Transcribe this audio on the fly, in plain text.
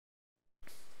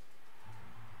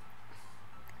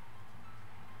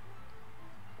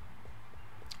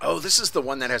this is the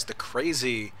one that has the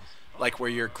crazy, like where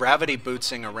you're gravity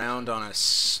bootsing around on a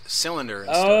cylinder and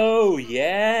stuff. Oh,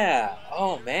 yeah.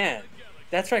 Oh, man.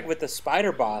 That's right, with the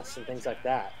spider boss and things like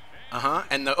that. Uh-huh.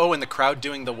 And the crowd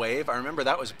doing the wave. I remember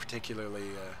that was a particularly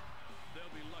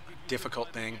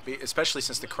difficult thing, especially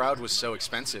since the crowd was so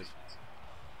expensive.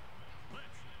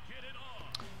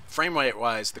 Frame rate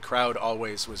wise, the crowd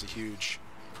always was a huge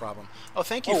problem. Oh,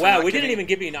 thank you. Oh, for wow, not we giving... didn't even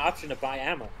give you an option to buy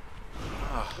ammo.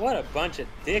 Oh. What a bunch of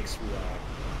dicks we are.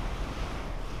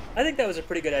 I think that was a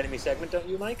pretty good enemy segment, don't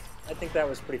you, Mike? I think that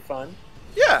was pretty fun.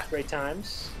 Yeah. Great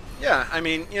times. Yeah, I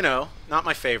mean, you know, not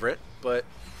my favorite, but,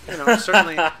 you know,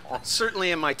 certainly,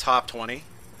 certainly in my top 20.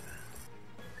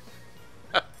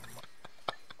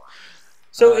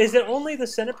 So is it only the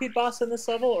centipede boss in this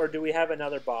level, or do we have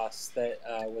another boss that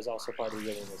was also part of the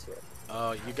game this year?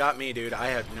 Oh, you got me, dude. I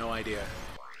have no idea.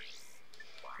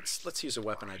 Let's use a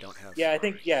weapon I don't have. Yeah, I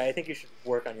think you should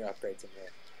work on your upgrades in there.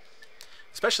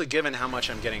 Especially given how much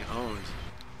I'm getting owned.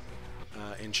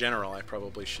 In general, I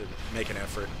probably should make an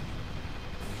effort.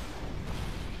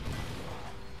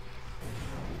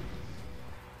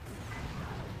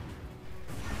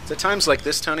 It's at times like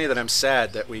this, Tony, that I'm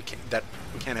sad that we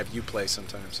can't have you play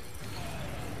sometimes.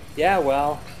 Yeah,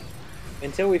 well,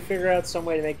 until we figure out some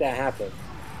way to make that happen.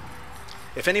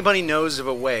 If anybody knows of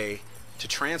a way to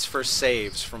transfer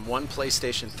saves from one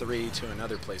PlayStation 3 to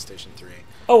another PlayStation 3.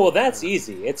 Oh, well, that's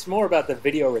easy. It's more about the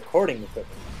video recording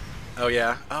equipment. Oh,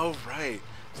 yeah? Oh, right.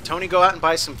 Tony, go out and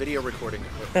buy some video recording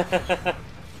equipment.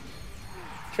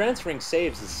 Transferring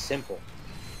saves is simple.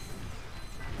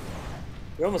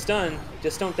 You're almost done.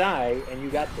 Just don't die, and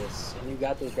you got this. And you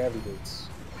got those gravity boots.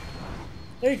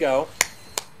 There you go.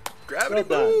 Gravity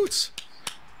boots!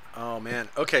 Oh, man.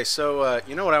 Okay, so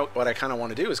you know what I kind of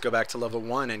want to do is go back to level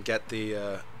 1 and get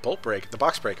the the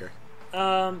box breaker.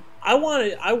 I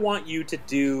want you to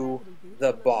do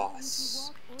the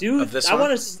boss. I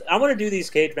want to do these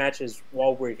cage matches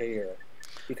while we're here,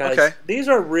 because these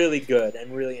are really good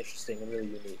and really interesting and really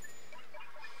unique.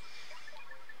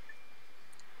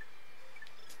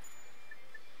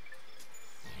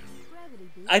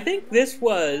 I think this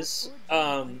was,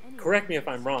 correct me if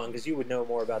I'm wrong, because you would know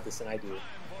more about this than I do.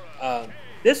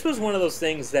 This was one of those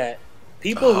things that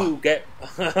people who get...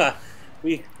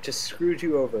 we just screwed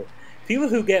you over. People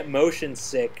who get motion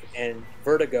sick and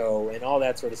vertigo and all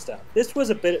that sort of stuff. This was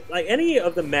a bit... Like, any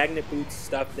of the magnet boots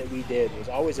stuff that we did was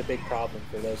always a big problem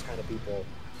for those kind of people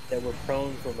that were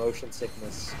prone for motion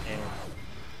sickness, and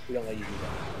we don't let you do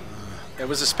that. It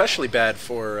was especially bad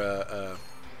for...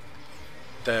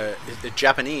 The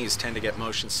Japanese tend to get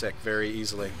motion sick very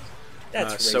easily.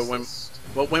 That's racist.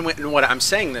 So what I'm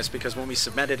saying this because when we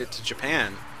submitted it to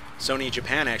Japan, Sony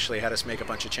Japan actually had us make a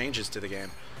bunch of changes to the game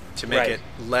to make it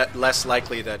less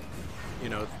likely that, you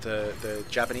know, the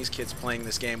Japanese kids playing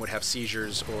this game would have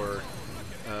seizures or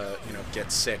you know,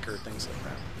 get sick or things like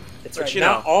that. That's right.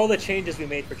 Not all the changes we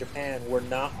made for Japan were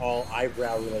not all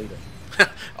eyebrow related.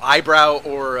 Eyebrow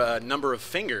or number of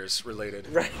fingers related.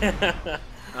 Right.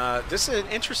 This is an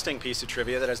interesting piece of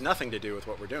trivia that has nothing to do with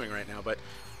what we're doing right now, but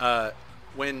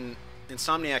when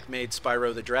Insomniac made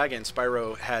Spyro the Dragon,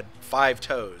 Spyro had 5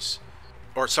 toes.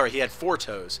 Or, sorry, he had 4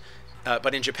 toes.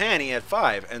 But in Japan, he had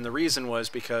 5, and the reason was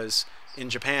because in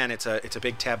Japan, it's a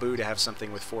big taboo to have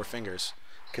something with 4 fingers,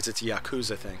 because it's a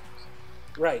Yakuza thing.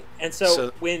 Right, and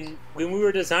so when we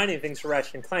were designing things for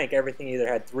Ratchet and Clank, everything either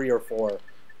had 3 or 4.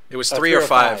 It was 3 or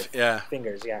 5, yeah.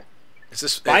 Fingers, yeah. Is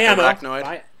this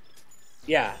Arachnoid?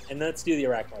 Yeah, and let's do the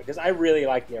Arachnoid, because I really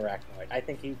like the Arachnoid. I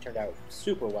think he turned out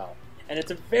super well. And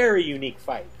it's a very unique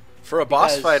fight. For a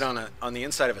boss fight on the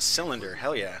inside of a cylinder,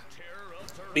 hell yeah.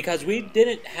 Because we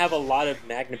didn't have a lot of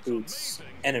Magnet Boots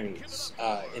enemies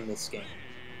in this game.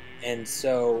 And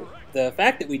so the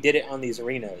fact that we did it on these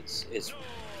arenas is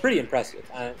pretty impressive.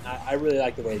 I really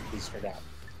like the way that these turned out.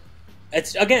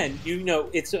 It's, again, you know,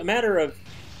 it's a matter of...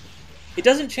 It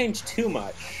doesn't change too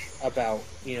much about,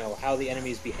 you know, how the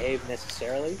enemies behave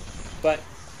necessarily, but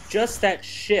just that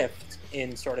shift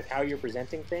in sort of how you're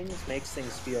presenting things makes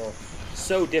things feel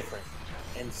so different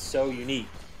and so unique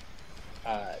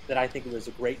that I think it was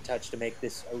a great touch to make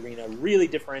this arena really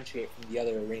differentiate from the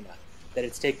other arena, that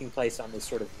it's taking place on this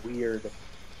sort of weird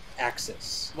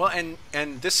axis. Well,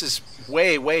 and this is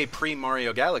way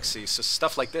pre-Mario Galaxy, so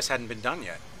stuff like this hadn't been done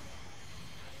yet.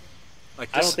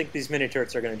 Like this... I don't think these mini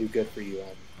turrets are going to do good for you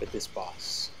with this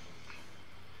boss.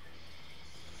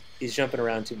 He's jumping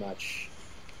around too much.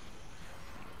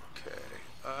 Okay.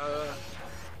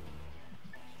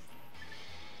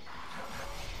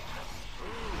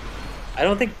 I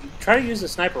don't think... Try to use a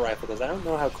sniper rifle, because I don't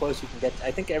know how close you can get... I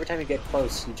think every time you get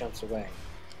close, he jumps away.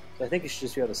 So I think you should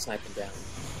just be able to snipe him down.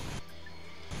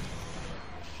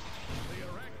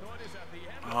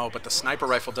 Oh, but the sniper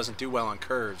rifle doesn't do well on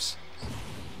curves.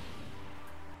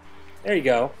 There you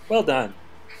go. Well done.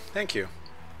 Thank you.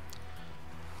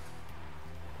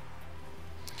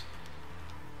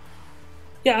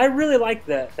 Yeah, I really like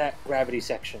that gravity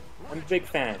section. I'm a big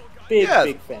fan. Big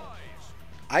fan.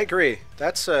 I agree.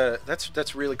 That's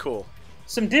really cool.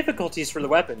 Some difficulties for the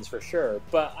weapons for sure,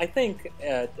 but I think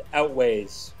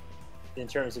outweighs in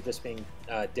terms of just being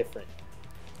different.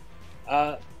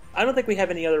 I don't think we have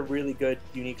any other really good,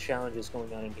 unique challenges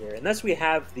going on in here. Unless we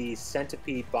have the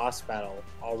Centipede boss battle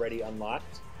already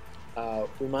unlocked,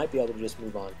 we might be able to just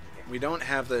move on. We don't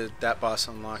have that boss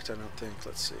unlocked, I don't think.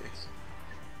 Let's see.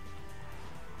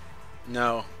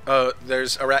 No. Oh,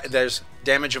 there's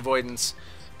damage avoidance,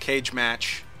 cage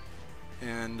match,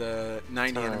 and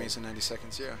 90 enemies in 90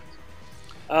 seconds,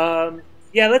 yeah.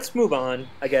 Yeah, let's move on,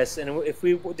 I guess. And if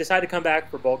we decide to come back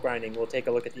for bulk grinding, we'll take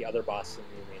a look at the other boss in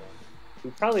the arena, who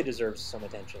probably deserves some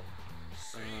attention.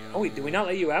 Oh wait, do we not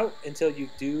let you out until you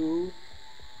do?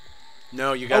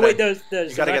 No, you gotta. Oh wait, there's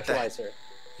you gotta an get actualizer.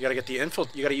 You gotta get the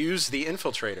You gotta use the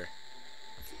infiltrator.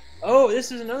 Oh,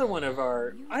 this is another one of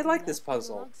our. I like this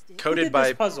puzzle. Coded by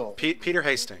this puzzle? Peter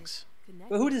Hastings.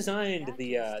 But who designed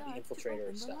the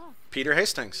infiltrator stuff? Peter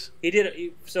Hastings. He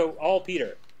did. So all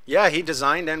Peter. Yeah, he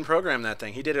designed and programmed that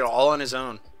thing. He did it all on his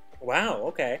own. Wow.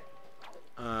 Okay.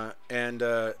 And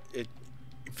it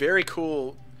very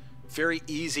cool, very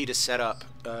easy to set up.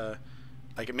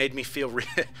 Like it made me feel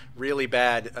really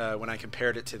bad when I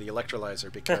compared it to the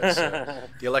electrolyzer because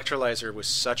the electrolyzer was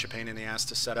such a pain in the ass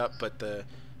to set up, but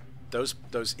those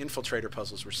infiltrator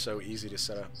puzzles were so easy to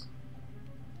set up.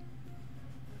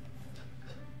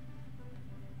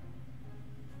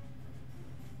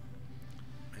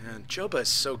 Man, Joba is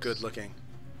so good looking.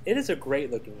 It is a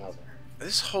great looking level.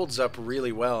 This holds up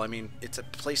really well. I mean, it's a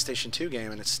PlayStation 2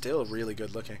 game, and it's still really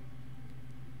good looking.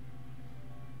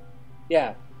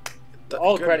 Yeah.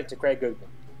 All credit to Craig Goodman.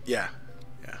 Yeah.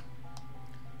 Yeah.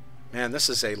 Man, this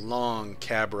is a long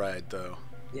cab ride, though.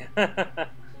 Yeah.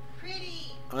 Pretty.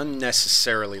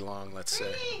 Unnecessarily long, let's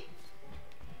say.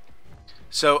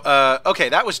 So, okay,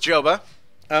 that was Joba.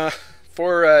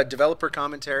 For developer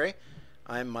commentary,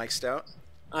 I'm Mike Stout.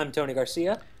 I'm Tony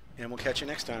Garcia. And we'll catch you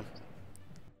next time.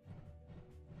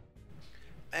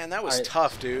 Man, that was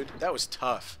tough, dude. That was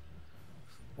tough.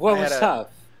 What was tough?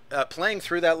 Playing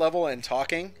through that level and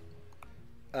talking,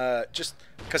 just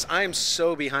because I am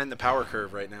so behind the power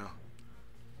curve right now.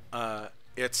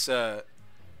 It's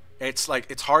like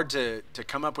it's hard to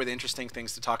come up with interesting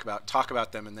things to talk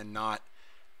about them, and then not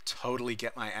totally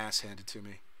get my ass handed to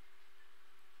me.